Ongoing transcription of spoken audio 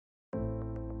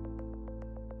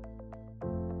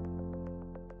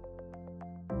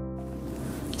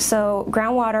So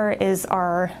groundwater is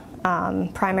our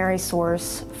primary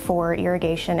source for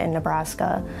irrigation in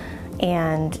Nebraska,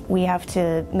 and we have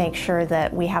to make sure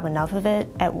that we have enough of it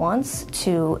at once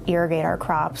to irrigate our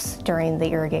crops during the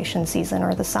irrigation season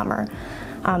or the summer.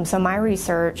 So my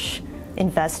research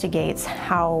investigates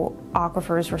how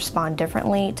aquifers respond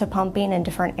differently to pumping in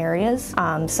different areas.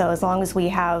 So as long as we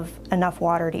have enough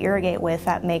water to irrigate with,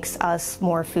 that makes us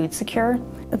more food secure.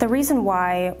 The reason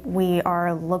why we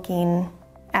are looking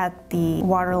at the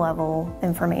water level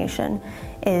information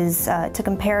is to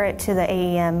compare it to the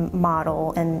AEM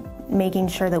model and making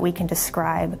sure that we can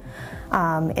describe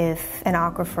if an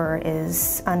aquifer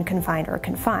is unconfined or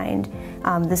confined.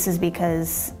 This is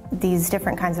because these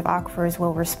different kinds of aquifers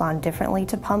will respond differently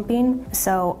to pumping.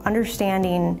 So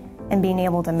understanding and being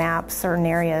able to map certain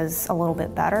areas a little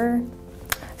bit better.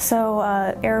 So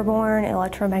Airborne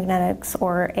Electromagnetics,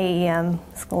 or AEM,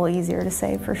 it's a little easier to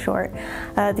say for short.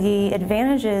 The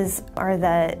advantages are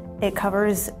that it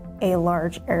covers a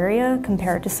large area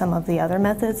compared to some of the other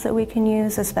methods that we can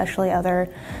use, especially other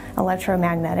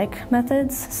electromagnetic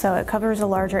methods. So it covers a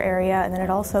larger area, and then it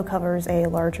also covers a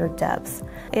larger depth.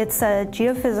 It's a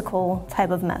geophysical type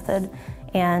of method,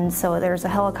 and so there's a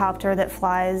helicopter that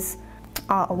flies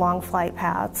along flight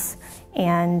paths,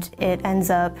 and it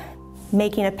ends up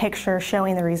making a picture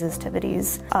showing the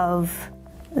resistivities of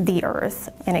the earth,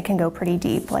 and it can go pretty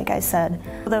deep, like I said.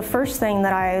 The first thing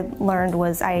that I learned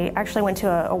was I actually went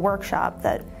to a workshop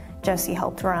that Jesse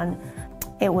helped run.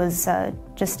 It was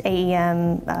just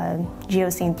AEM,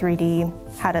 Geoscene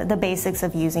 3D, the basics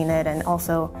of using it, and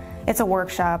also it's a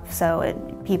workshop,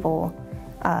 so people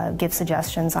give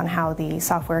suggestions on how the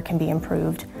software can be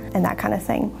improved and that kind of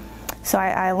thing. So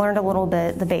I learned a little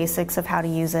bit the basics of how to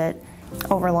use it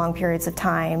over long periods of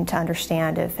time to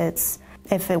understand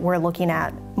if we're looking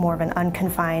at more of an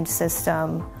unconfined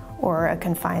system or a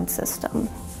confined system.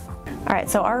 All right,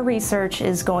 so our research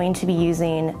is going to be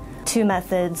using two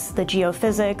methods: the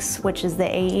geophysics, which is the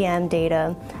AEM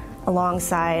data,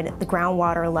 alongside the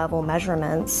groundwater level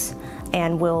measurements,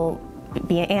 and we'll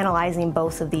be analyzing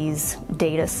both of these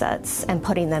data sets and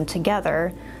putting them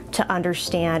together to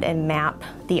understand and map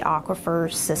the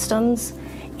aquifer systems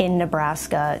in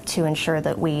Nebraska to ensure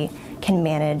that we can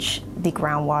manage the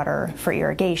groundwater for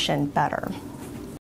irrigation better.